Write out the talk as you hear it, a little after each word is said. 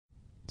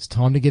It's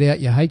time to get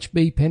out your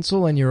HB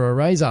pencil and your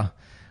eraser.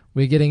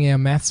 We're getting our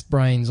maths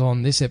brains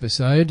on this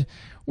episode.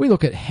 We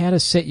look at how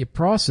to set your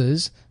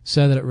prices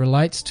so that it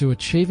relates to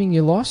achieving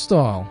your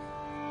lifestyle.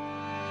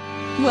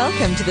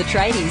 Welcome to the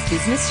Tradies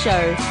Business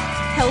Show,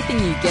 helping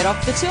you get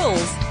off the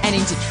tools and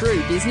into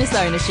true business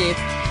ownership,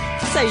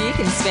 so you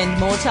can spend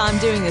more time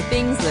doing the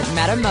things that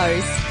matter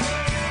most.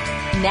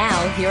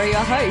 Now, here are your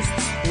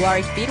hosts,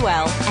 Warwick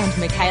Bidwell and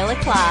Michaela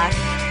Clark.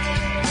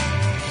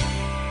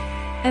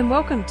 And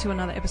welcome to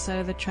another episode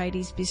of the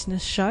Tradies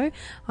Business Show.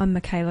 I'm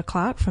Michaela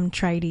Clark from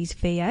Tradies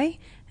VA,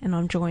 and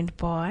I'm joined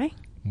by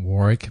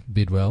Warwick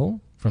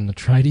Bidwell from the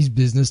Tradies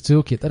Business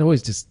Toolkit. That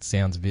always just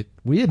sounds a bit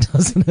weird,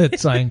 doesn't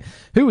it? Saying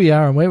who we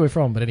are and where we're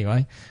from. But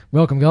anyway,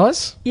 welcome,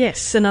 guys.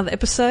 Yes, another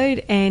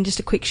episode, and just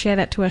a quick shout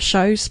out to our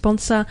show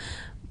sponsor,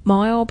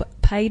 MyOb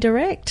Pay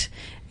Direct.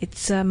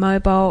 It's a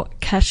mobile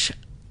cash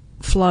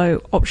flow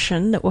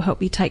option that will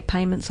help you take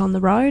payments on the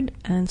road,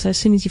 and so as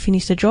soon as you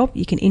finish the job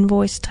you can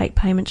invoice, take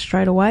payment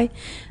straight away,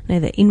 and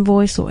either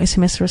invoice or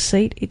SMS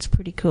receipt. It's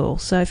pretty cool.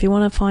 So if you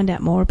want to find out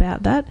more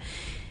about that,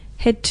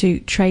 head to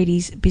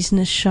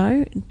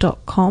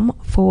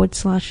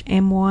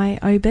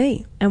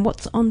tradiesbusinessshow.com/MYOB. And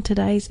what's on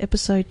today's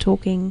episode,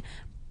 talking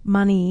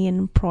money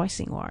and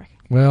pricing, Warwick?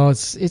 Well,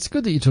 it's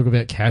good that you talk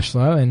about cash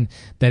flow, and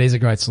that is a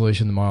great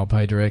solution, the Mile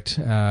Pay Direct.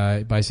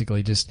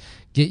 Basically just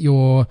get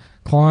your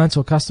clients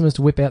or customers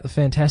to whip out the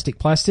fantastic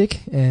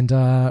plastic and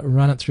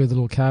run it through the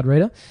little card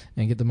reader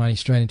and get the money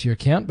straight into your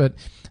account. But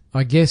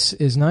I guess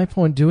there's no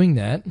point doing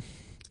that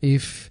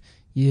if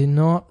you're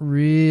not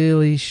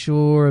really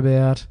sure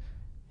about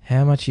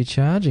how much you're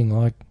charging.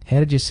 Like, how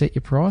did you set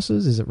your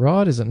prices? Is it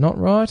right? Is it not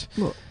right?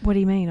 Well, what do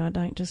you mean? I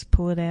don't just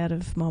pull it out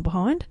of my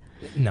behind?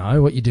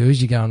 No, what you do is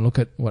you go and look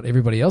at what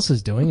everybody else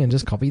is doing and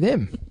just copy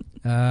them.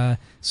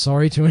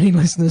 Sorry to any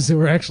listeners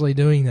who are actually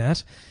doing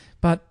that.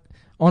 But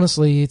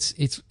honestly,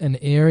 it's an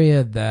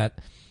area that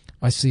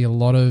I see a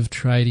lot of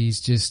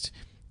tradies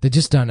they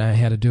just don't know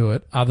how to do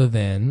it other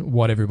than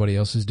what everybody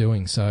else is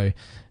doing. So,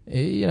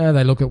 you know,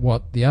 they look at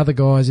what the other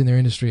guys in their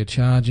industry are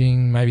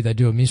charging. Maybe they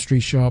do a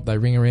mystery shop. They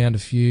ring around a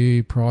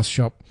few, price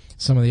shop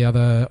some of the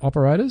other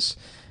operators,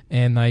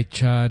 and they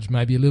charge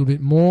maybe a little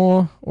bit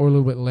more or a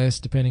little bit less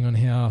depending on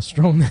how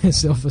strong their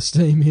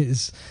self-esteem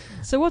is.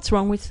 So what's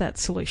wrong with that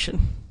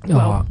solution?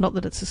 Well, not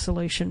that it's a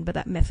solution, but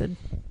that method.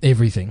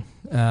 Everything.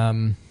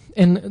 And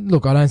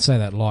look, I don't say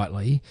that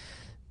lightly.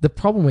 The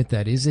problem with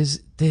that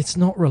is it's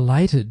not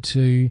related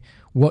to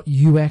what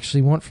you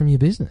actually want from your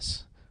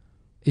business.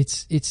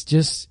 It's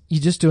just,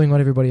 you're just doing what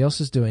everybody else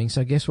is doing,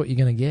 so guess what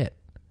you're going to get?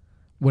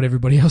 What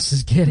everybody else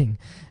is getting.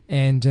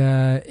 And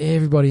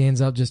everybody ends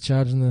up just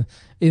charging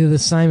either the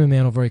same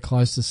amount or very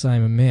close to the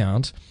same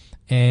amount,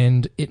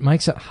 and it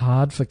makes it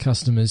hard for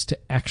customers to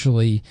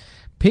actually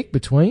pick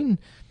between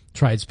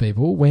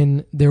tradespeople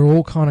when they're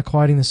all kind of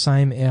quoting the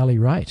same hourly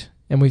rate.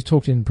 And we've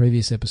talked in a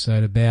previous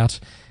episode about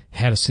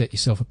how to set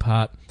yourself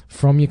apart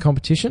from your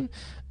competition.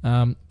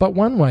 But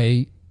one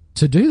way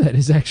to do that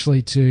is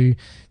actually to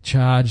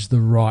charge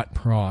the right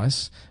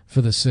price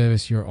for the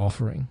service you're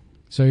offering.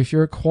 So if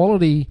you're a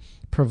quality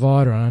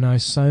provider, and I know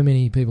so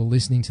many people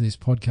listening to this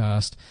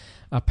podcast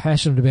are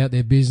passionate about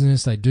their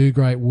business, they do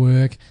great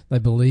work, they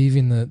believe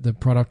in the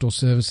product or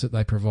service that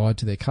they provide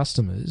to their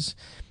customers,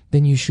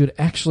 then you should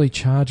actually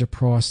charge a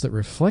price that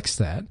reflects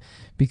that,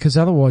 because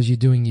otherwise you're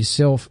doing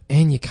yourself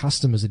and your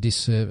customers a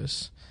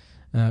disservice.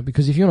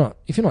 Because if you're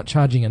not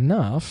charging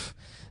enough,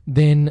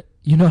 then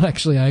you're not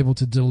actually able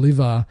to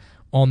deliver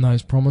on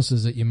those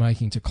promises that you're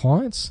making to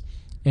clients.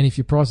 And if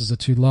your prices are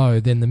too low,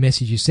 then the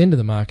message you send to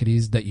the market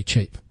is that you're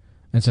cheap.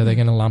 And so they're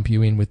going to lump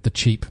you in with the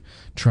cheap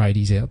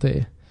tradies out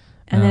there.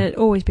 And then it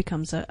always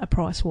becomes a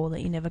price war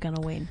that you're never going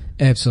to win.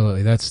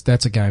 Absolutely.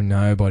 That's a game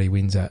nobody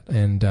wins at.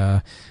 And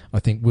I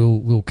think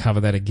we'll cover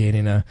that again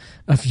in a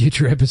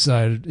future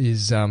episode,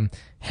 is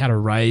how to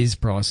raise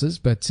prices.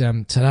 But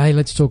today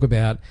let's talk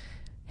about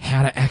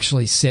how to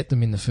actually set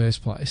them in the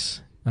first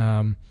place.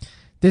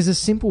 There's a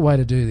simple way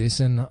to do this,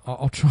 and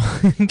I'll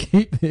try and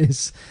keep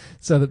this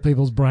so that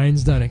people's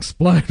brains don't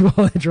explode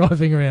while they're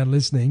driving around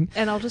listening.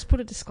 And I'll just put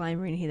a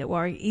disclaimer in here that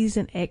Warwick is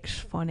an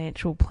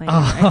ex-financial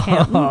planner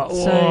accountant.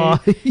 So,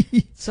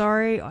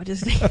 sorry, I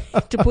just need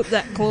to put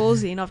that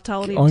clause in. I've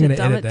told him to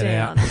dumb it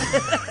down.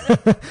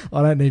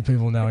 I don't need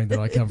people knowing that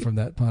I come from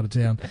that part of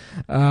town.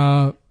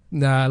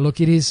 No,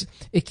 look,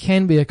 it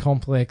can be a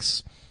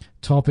complex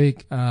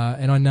topic,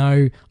 and I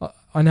know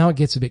it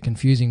gets a bit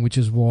confusing, which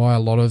is why a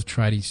lot of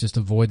tradies just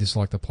avoid this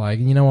like the plague.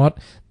 And you know what?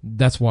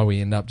 That's why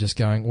we end up just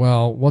going,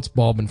 well, what's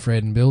Bob and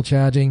Fred and Bill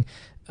charging?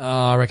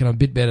 I reckon I'm a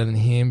bit better than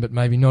him, but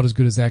maybe not as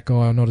good as that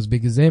guy or not as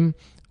big as them.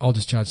 I'll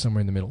just charge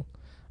somewhere in the middle.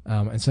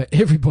 And so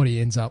everybody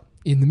ends up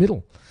in the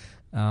middle.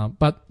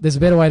 But there's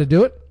a better way to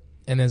do it,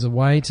 and there's a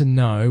way to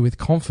know with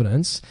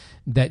confidence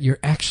that you're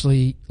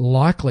actually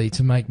likely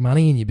to make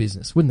money in your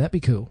business. Wouldn't that be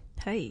cool?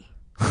 Hey.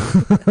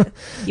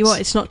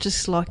 It's not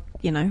just like,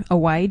 a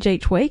wage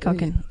each week. I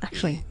can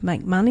actually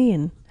make money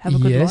and have a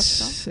good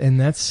lifestyle. Yes, and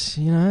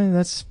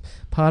that's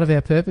part of our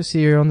purpose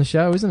here on the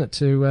show, isn't it?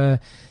 To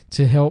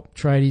to help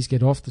tradies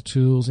get off the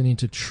tools and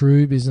into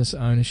true business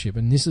ownership.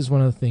 And this is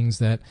one of the things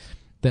that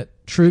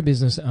true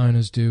business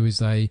owners do, is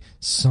they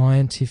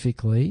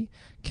scientifically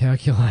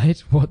calculate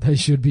what they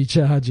should be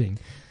charging.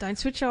 Don't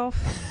switch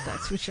off. Don't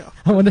switch off.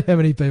 I wonder how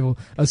many people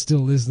are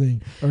still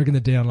listening. I reckon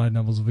the download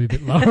numbers will be a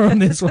bit lower on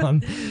this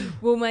one.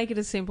 We'll make it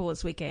as simple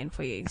as we can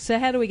for you. So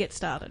how do we get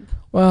started?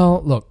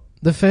 Well, look,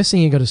 the first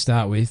thing you've got to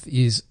start with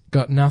is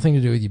got nothing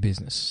to do with your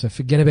business. So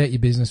forget about your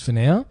business for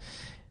now.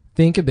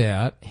 Think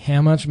about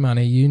how much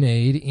money you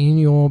need in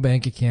your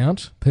bank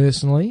account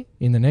personally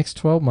in the next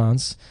 12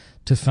 months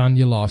to fund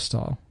your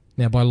lifestyle.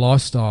 Now, by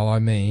lifestyle, I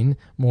mean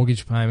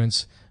mortgage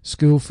payments,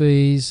 school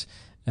fees,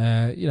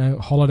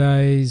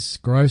 holidays,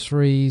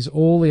 groceries,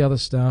 all the other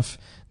stuff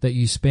that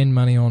you spend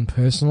money on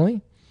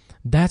personally.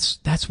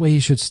 That's where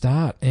you should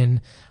start.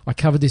 And I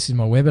covered this in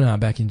my webinar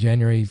back in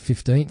January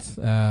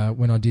 15th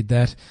when I did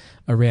that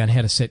around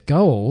how to set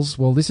goals.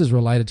 Well, this is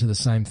related to the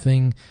same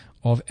thing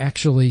of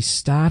actually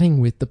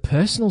starting with the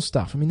personal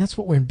stuff. I mean, that's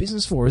what we're in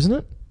business for, isn't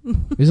it?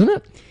 Isn't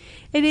it?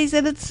 It is,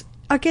 and it's,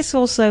 I guess,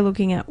 also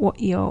looking at what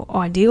your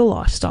ideal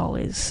lifestyle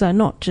is. So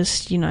not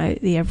just,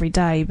 the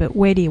everyday, but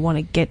where do you want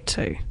to get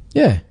to?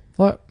 Yeah.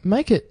 Like,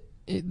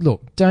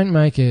 look, don't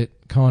make it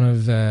kind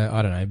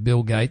of,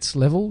 Bill Gates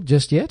level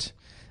just yet.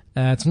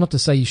 It's not to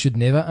say you should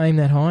never aim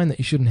that high and that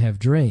you shouldn't have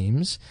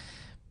dreams.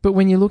 But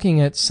when you're looking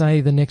at, say,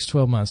 the next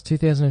 12 months,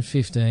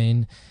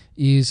 2015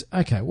 is,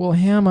 okay, well,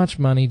 how much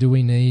money do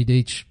we need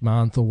each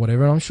month or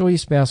whatever? And I'm sure your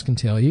spouse can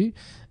tell you.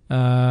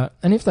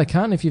 And if they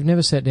can't, if you've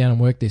never sat down and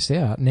worked this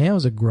out, now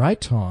is a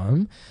great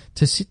time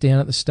to sit down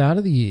at the start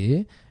of the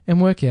year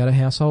and work out a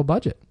household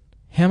budget.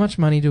 How much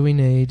money do we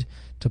need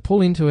to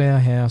pull into our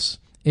house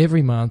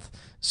every month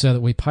so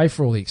that we pay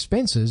for all the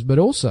expenses, but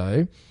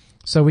also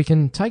so we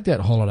can take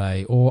that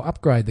holiday or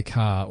upgrade the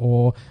car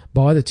or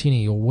buy the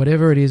tinny or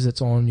whatever it is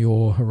that's on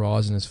your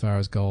horizon as far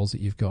as goals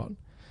that you've got.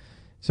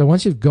 So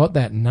once you've got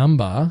that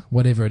number,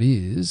 whatever it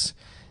is,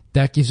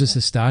 that gives us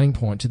a starting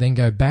point to then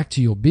go back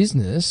to your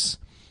business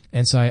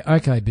and say,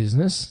 okay,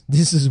 business,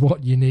 this is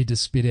what you need to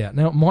spit out.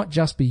 Now, it might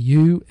just be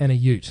you and a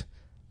ute,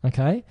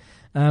 okay?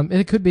 And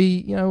it could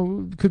be,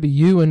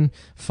 you and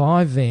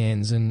 5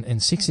 vans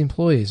and 6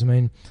 employees. I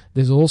mean,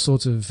 there's all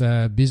sorts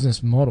of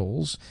business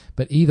models,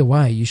 but either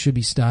way, you should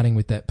be starting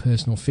with that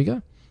personal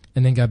figure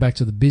and then go back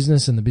to the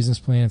business and the business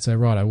plan and say,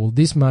 right, well,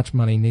 this much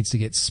money needs to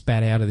get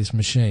spat out of this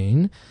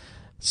machine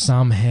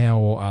somehow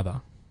or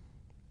other.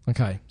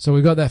 Okay, so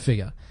we've got that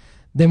figure.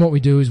 Then what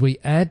we do is we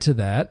add to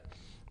that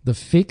the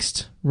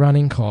fixed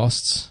running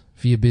costs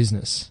for your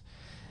business.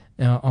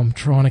 Now, I'm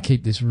trying to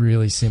keep this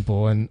really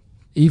simple, and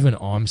even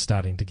I'm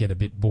starting to get a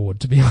bit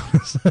bored, to be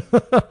honest.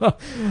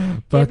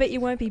 But you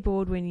won't be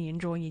bored when you're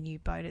enjoying your new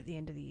boat at the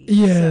end of the year.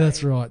 Yeah, so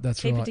that's right.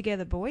 Keep it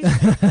together, boys.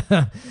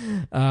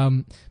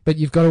 But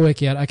you've got to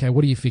work out, okay,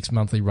 what are your fixed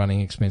monthly running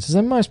expenses?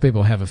 And most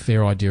people have a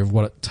fair idea of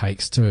what it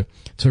takes to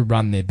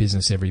run their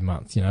business every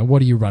month.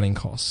 What are your running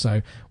costs?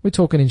 So we're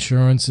talking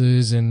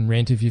insurances and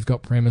rent if you've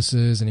got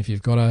premises, and if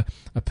you've got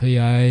a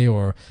PA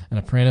or an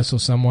apprentice or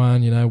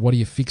someone, what are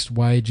your fixed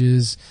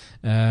wages?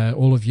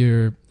 All of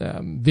your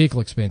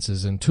vehicle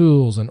expenses and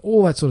tools and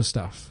all that sort of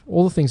stuff.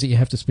 All the things that you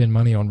have to spend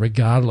money on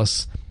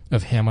regardless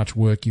of how much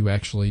work you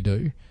actually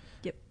do.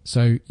 Yep.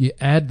 So you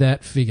add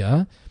that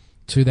figure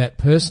to that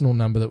personal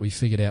number that we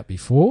figured out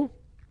before.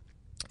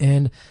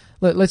 And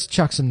let's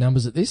chuck some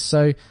numbers at this.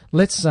 So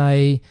let's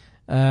say,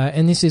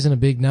 and this isn't a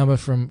big number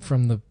from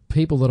the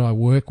people that I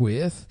work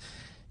with,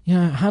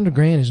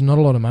 $100,000 is not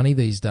a lot of money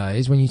these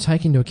days. When you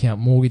take into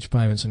account mortgage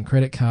payments and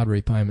credit card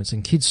repayments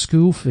and kids'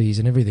 school fees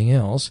and everything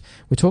else,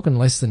 we're talking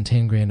less than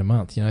 $10,000 a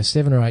month.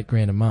 $7,000 or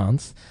 $8,000 a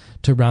month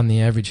to run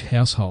the average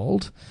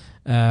household.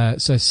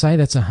 So say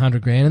that's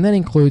 $100,000, and that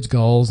includes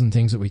goals and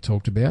things that we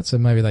talked about. So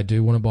maybe they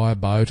do want to buy a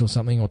boat or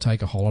something or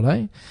take a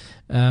holiday.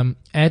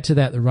 Add to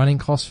that the running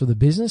costs for the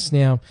business.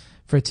 Now,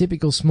 for a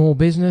typical small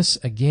business,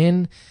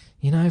 again,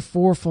 $4,000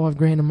 or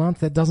 $5,000 a month,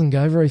 that doesn't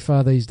go very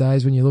far these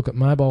days when you look at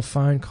mobile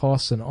phone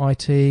costs and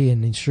IT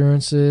and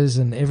insurances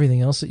and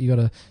everything else that you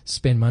got to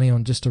spend money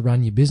on just to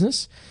run your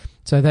business.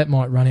 So that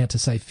might run out to,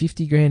 say,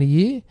 $50,000 a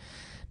year.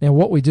 Now,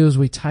 what we do is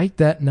we take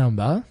that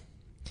number.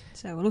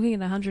 So we're looking at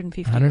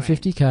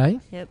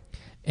 $150K. Yep.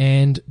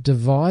 And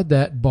divide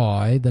that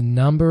by the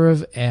number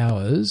of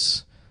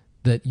hours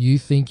that you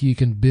think you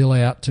can bill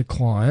out to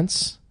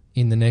clients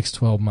in the next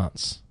 12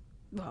 months.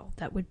 Well,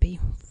 that would be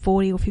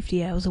 40 or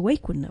 50 hours a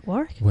week, wouldn't it,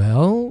 Warwick?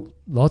 Well,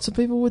 lots of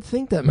people would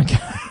think that,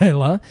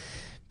 Michaela.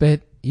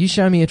 But you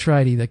show me a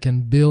tradie that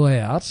can bill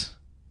out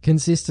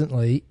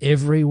consistently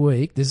every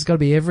week. This has got to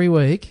be every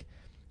week,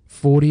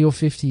 40 or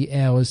 50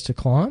 hours to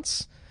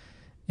clients,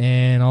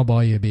 and I'll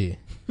buy you a beer.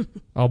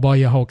 I'll buy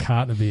you a whole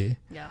carton of beer.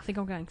 Yeah, I think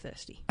I'm going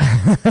thirsty.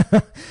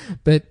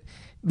 But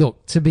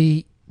look, to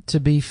be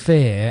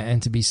fair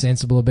and to be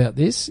sensible about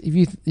this,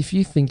 if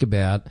you think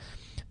about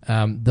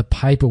the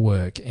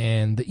paperwork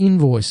and the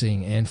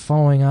invoicing and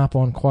following up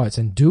on quotes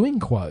and doing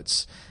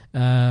quotes,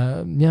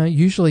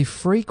 usually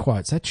free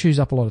quotes, that chews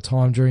up a lot of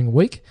time during a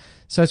week.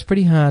 So it's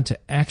pretty hard to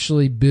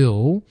actually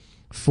bill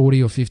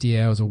 40 or 50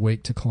 hours a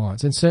week to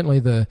clients. And certainly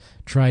the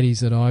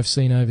tradies that I've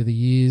seen over the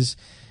years,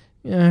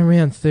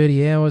 around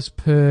 30 hours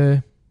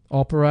per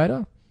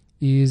operator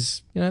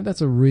is,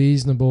 that's a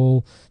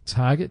reasonable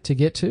target to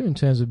get to in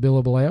terms of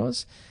billable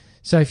hours.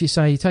 So if you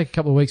say you take a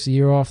couple of weeks a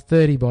year off,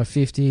 30 by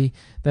 50,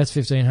 that's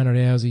 1,500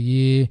 hours a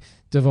year.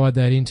 Divide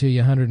that into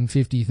your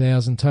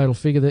 150,000 total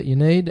figure that you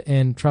need.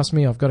 And trust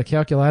me, I've got a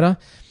calculator.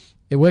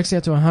 It works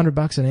out to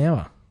 $100 an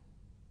hour.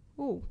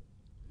 Ooh.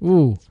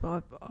 Ooh.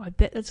 So I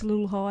bet that's a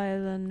little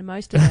higher than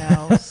most of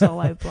our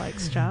solo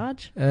blokes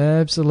charge.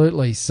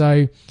 Absolutely.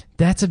 So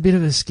that's a bit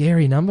of a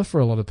scary number for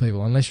a lot of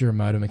people, unless you're a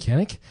motor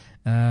mechanic.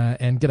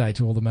 And g'day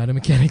to all the motor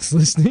mechanics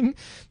listening.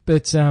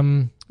 But,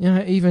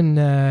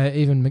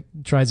 even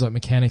trades like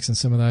mechanics and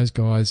some of those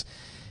guys,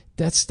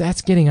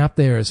 that's getting up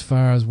there as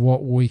far as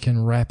what we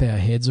can wrap our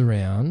heads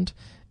around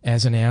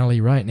as an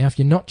hourly rate. Now, if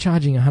you're not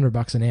charging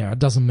 $100 an hour, it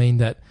doesn't mean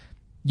that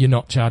you're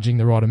not charging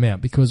the right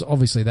amount, because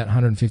obviously that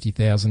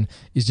 150,000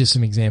 is just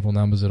some example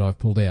numbers that I've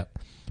pulled out.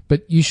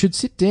 But you should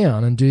sit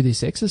down and do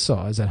this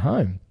exercise at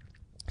home.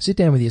 Sit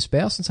down with your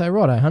spouse and say,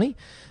 righto, honey,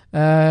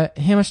 how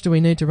much do we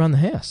need to run the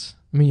house?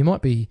 I mean, you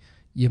might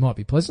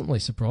be pleasantly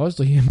surprised,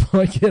 or you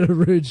might get a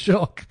rude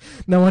shock.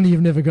 No wonder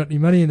you've never got any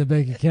money in the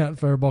bank account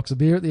for a box of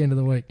beer at the end of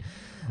the week.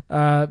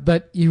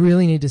 But you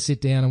really need to sit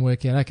down and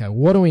work out, okay,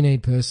 what do we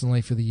need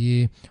personally for the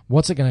year?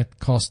 What's it going to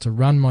cost to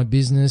run my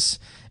business?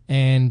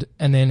 And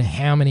then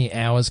how many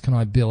hours can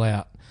I bill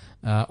out?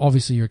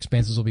 Obviously, your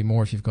expenses will be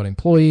more if you've got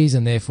employees,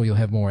 and therefore you'll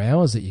have more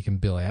hours that you can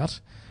bill out.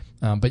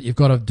 But you've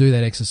got to do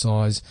that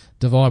exercise,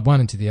 divide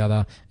one into the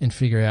other, and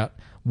figure out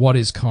what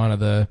is kind of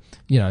the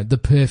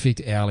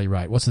perfect hourly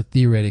rate. What's the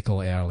theoretical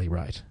hourly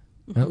rate?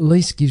 And at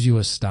least gives you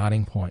a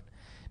starting point.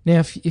 Now,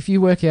 if you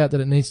work out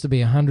that it needs to be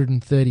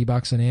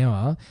 $130 an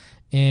hour,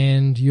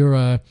 and you're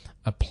a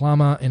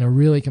plumber in a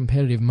really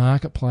competitive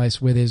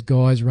marketplace where there's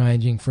guys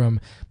ranging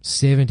from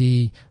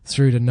 70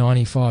 through to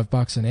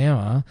 $95 an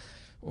hour,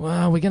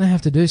 well, we're going to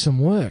have to do some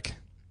work.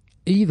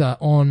 Either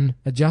on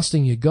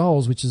adjusting your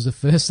goals, which is the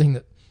first thing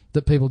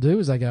that people do,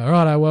 is they go, all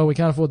right, well, we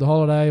can't afford the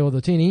holiday or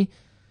the tinny,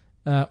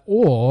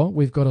 or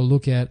we've got to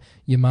look at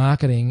your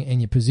marketing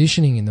and your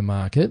positioning in the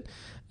market.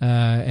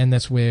 And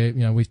that's where,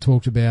 we've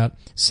talked about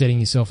setting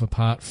yourself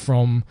apart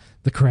from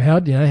the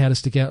crowd, how to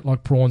stick out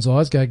like prawn's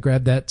eyes. Go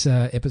grab that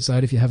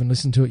episode if you haven't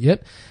listened to it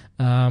yet.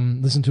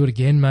 Listen to it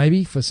again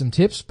maybe for some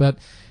tips. But,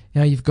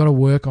 you've got to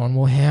work on,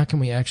 well, how can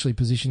we actually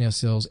position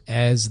ourselves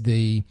as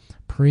the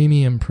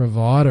premium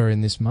provider in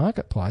this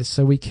marketplace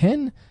so we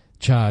can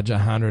charge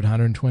 100,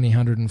 120,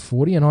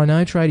 140. And I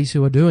know tradies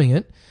who are doing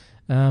it,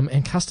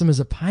 and customers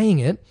are paying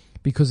it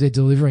because they're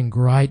delivering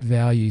great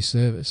value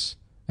service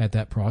at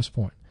that price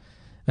point.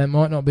 It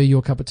might not be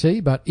your cup of tea,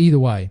 but either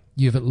way,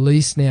 you've at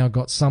least now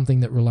got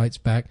something that relates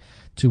back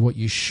to what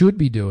you should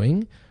be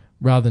doing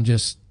rather than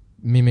just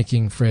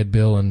mimicking Fred,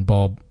 Bill and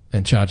Bob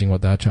and charging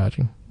what they're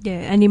charging. Yeah,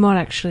 and you might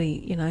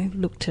actually,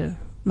 look to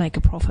make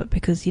a profit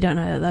because you don't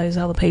know that those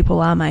other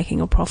people are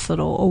making a profit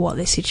or what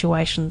their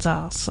situations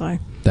are. So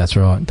That's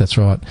right.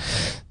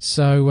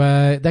 So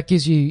that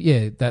gives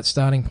you, that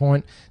starting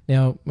point.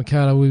 Now,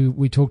 Mikhailo,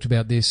 we talked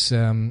about this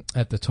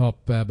at the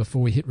top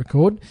before we hit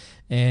record.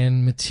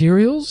 And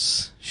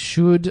materials,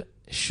 should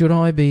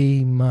I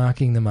be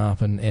marking them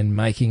up and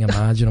making a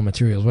margin on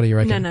materials? What do you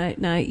reckon?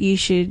 No. You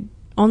should,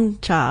 on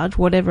charge,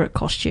 whatever it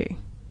costs you.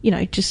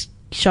 Just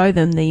show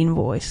them the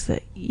invoice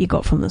that you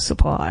got from the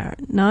supplier.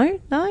 No.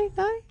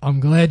 I'm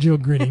glad you're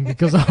grinning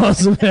because I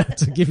was about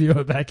to give you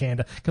a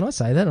backhander. Can I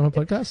say that on a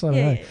podcast? I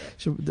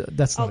don't know.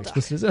 That's not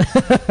explicit, is it?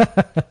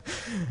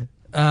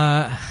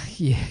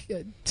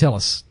 Tell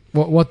us.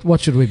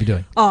 What should we be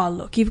doing? Oh,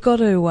 look, you've got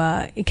to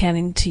account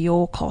into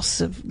your costs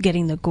of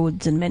getting the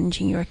goods and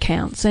managing your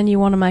accounts, and you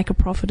want to make a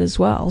profit as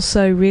well.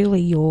 So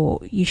really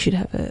you should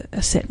have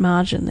a set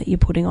margin that you're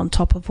putting on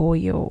top of all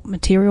your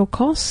material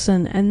costs,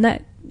 and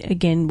that,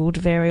 again, will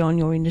vary on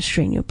your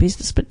industry and your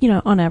business, but,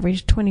 on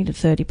average 20 to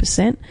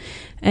 30%,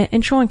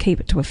 and try and keep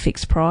it to a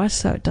fixed price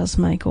so it does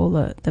make all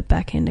the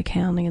back-end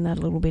accounting and that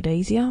a little bit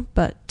easier.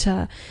 But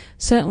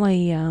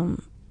certainly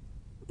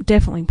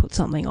definitely put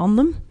something on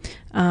them.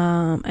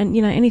 And,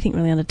 anything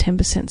really under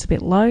 10% is a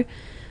bit low.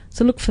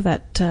 So look for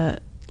that,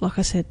 like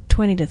I said,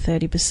 20 to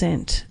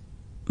 30%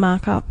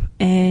 markup.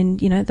 And,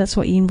 that's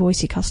what you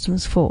invoice your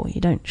customers for.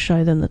 You don't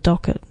show them the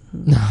docket.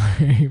 No,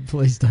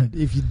 please don't.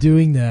 If you're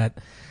doing that,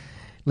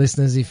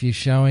 listeners, if you're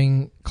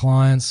showing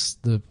clients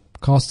the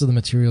cost of the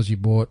materials you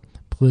bought,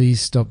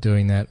 please stop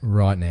doing that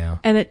right now.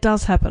 And it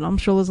does happen. I'm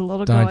sure there's a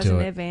lot of guys in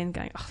their van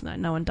going, oh,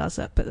 no one does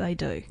that, but they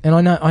do.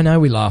 And I know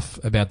we laugh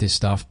about this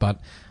stuff,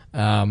 but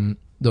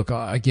look,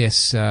 I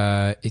guess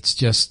it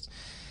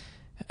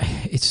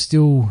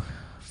still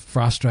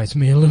frustrates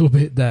me a little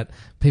bit that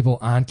people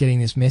aren't getting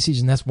this message,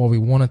 and that's why we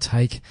want to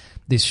take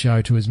this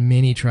show to as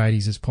many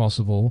tradies as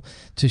possible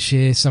to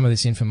share some of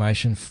this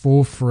information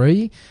for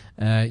free.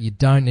 You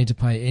don't need to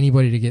pay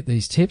anybody to get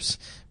these tips.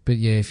 But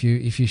if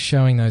you're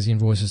showing those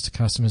invoices to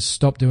customers,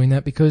 stop doing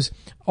that, because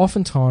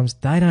oftentimes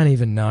they don't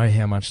even know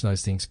how much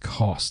those things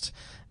cost.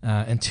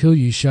 Until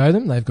you show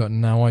them, they've got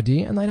no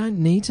idea, and they don't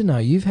need to know.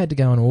 You've had to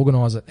go and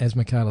organise it, as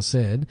Michaela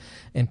said,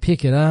 and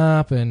pick it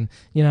up and,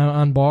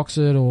 unbox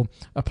it or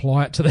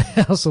apply it to the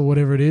house or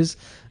whatever it is.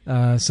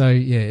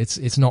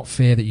 It's not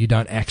fair that you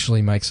don't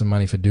actually make some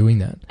money for doing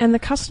that. And the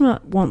customer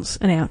wants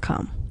an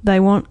outcome. They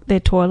want their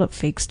toilet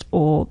fixed,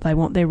 or they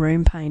want their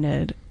room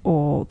painted,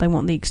 or they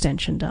want the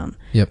extension done.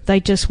 Yep. They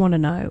just want to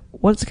know,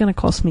 what's it going to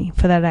cost me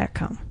for that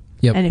outcome?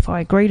 Yep. And if I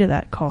agree to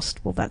that cost,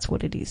 well, that's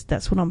what it is.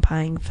 That's what I'm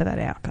paying for that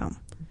outcome.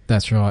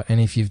 That's right. And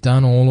if you've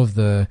done all of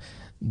the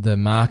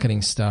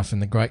marketing stuff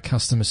and the great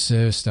customer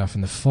service stuff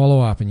and the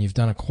follow-up, and you've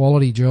done a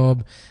quality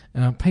job,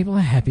 people are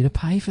happy to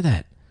pay for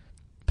that.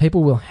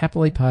 People will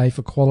happily pay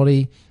for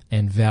quality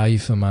and value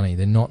for money.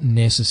 They're not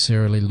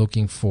necessarily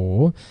looking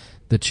for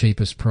the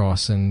cheapest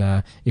price.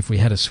 And if we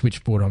had a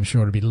switchboard, I'm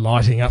sure it'd be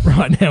lighting up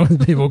right now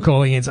with people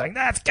calling in saying,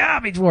 that's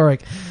garbage,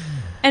 Warwick.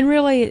 And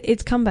really,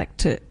 it's come back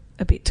to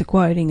a bit to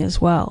quoting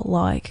as well.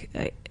 Like,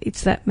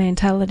 it's that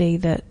mentality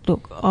that,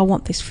 look, I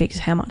want this fixed.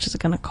 How much is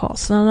it going to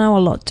cost? And I know a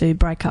lot do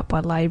break up by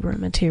labour and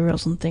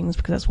materials and things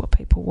because that's what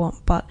people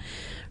want. But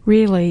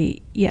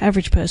really, your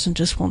average person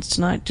just wants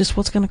to know just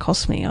what's going to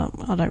cost me.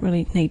 I don't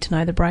really need to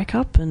know the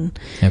breakup, and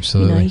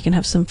absolutely, you can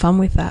have some fun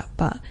with that.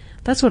 But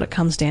that's what it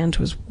comes down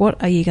to: is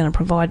what are you going to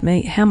provide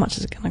me? How much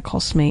is it going to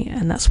cost me?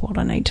 And that's what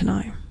I need to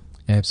know.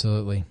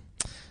 Absolutely.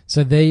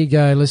 So there you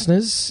go,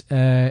 listeners.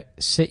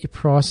 Set your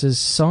prices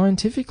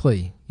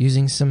scientifically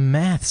using some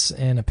maths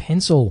and a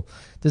pencil.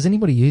 Does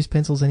anybody use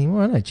pencils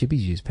anymore? I know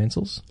Chippy's use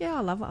pencils. Yeah, I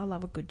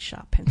love a good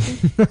sharp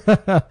pencil.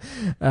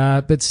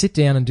 But sit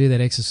down and do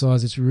that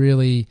exercise. It's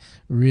really,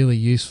 really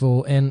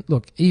useful. And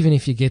look, even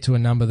if you get to a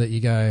number that you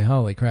go,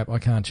 holy crap, I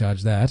can't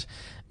charge that,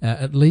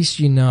 at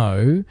least you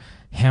know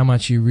how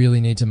much you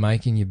really need to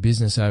make in your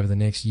business over the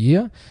next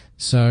year.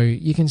 So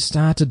you can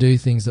start to do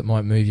things that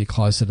might move you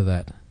closer to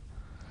that.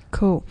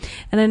 Cool.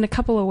 And in a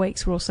couple of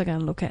weeks, we're also going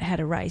to look at how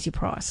to raise your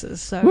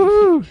prices.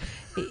 So,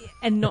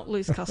 and not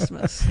lose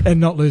customers. And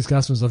not lose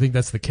customers. I think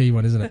that's the key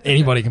one, isn't it?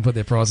 Anybody can put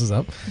their prices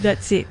up.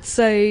 That's it.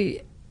 So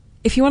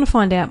if you want to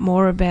find out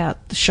more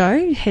about the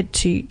show, head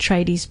to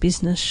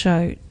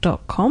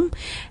tradiesbusinessshow.com.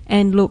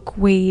 And look,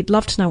 we'd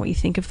love to know what you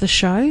think of the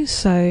show.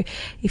 So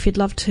if you'd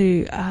love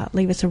to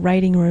leave us a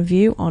rating and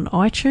review on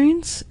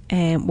iTunes,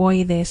 and while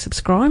you're there,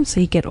 subscribe so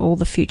you get all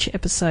the future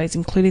episodes,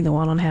 including the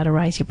one on how to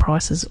raise your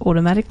prices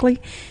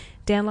automatically.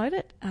 Download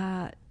it.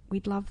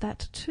 We'd love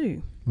that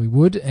too. We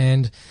would.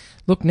 And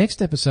look,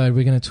 next episode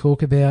we're going to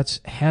talk about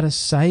how to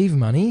save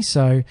money.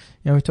 So,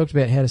 we talked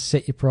about how to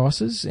set your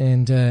prices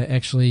and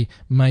actually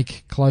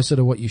make closer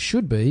to what you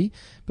should be.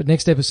 But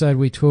next episode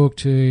we talk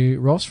to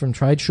Ross from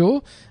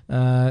Tradeshaw.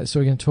 So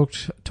we're going to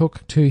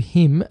talk to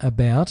him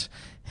about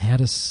how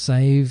to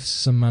save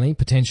some money,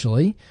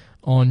 potentially,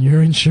 on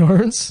your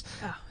insurance.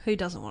 Oh, who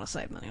doesn't want to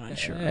save money on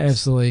insurance?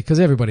 Absolutely, because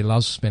everybody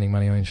loves spending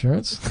money on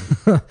insurance.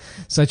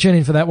 So tune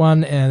in for that one.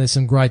 There's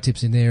some great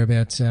tips in there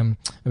about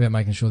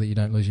making sure that you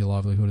don't lose your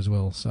livelihood as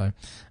well. So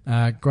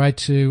great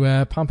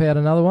to pump out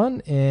another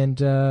one.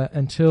 And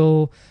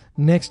until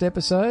next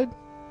episode,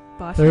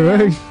 bye for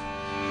now.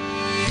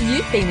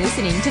 You've been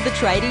listening to the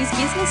Tradies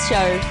Business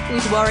Show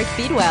with Warwick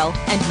Bidwell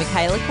and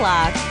Michaela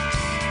Clark.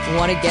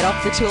 Want to get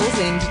off the tools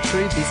and into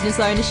true business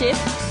ownership?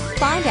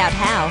 Find out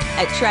how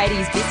at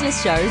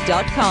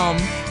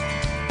tradiesbusinessshow.com.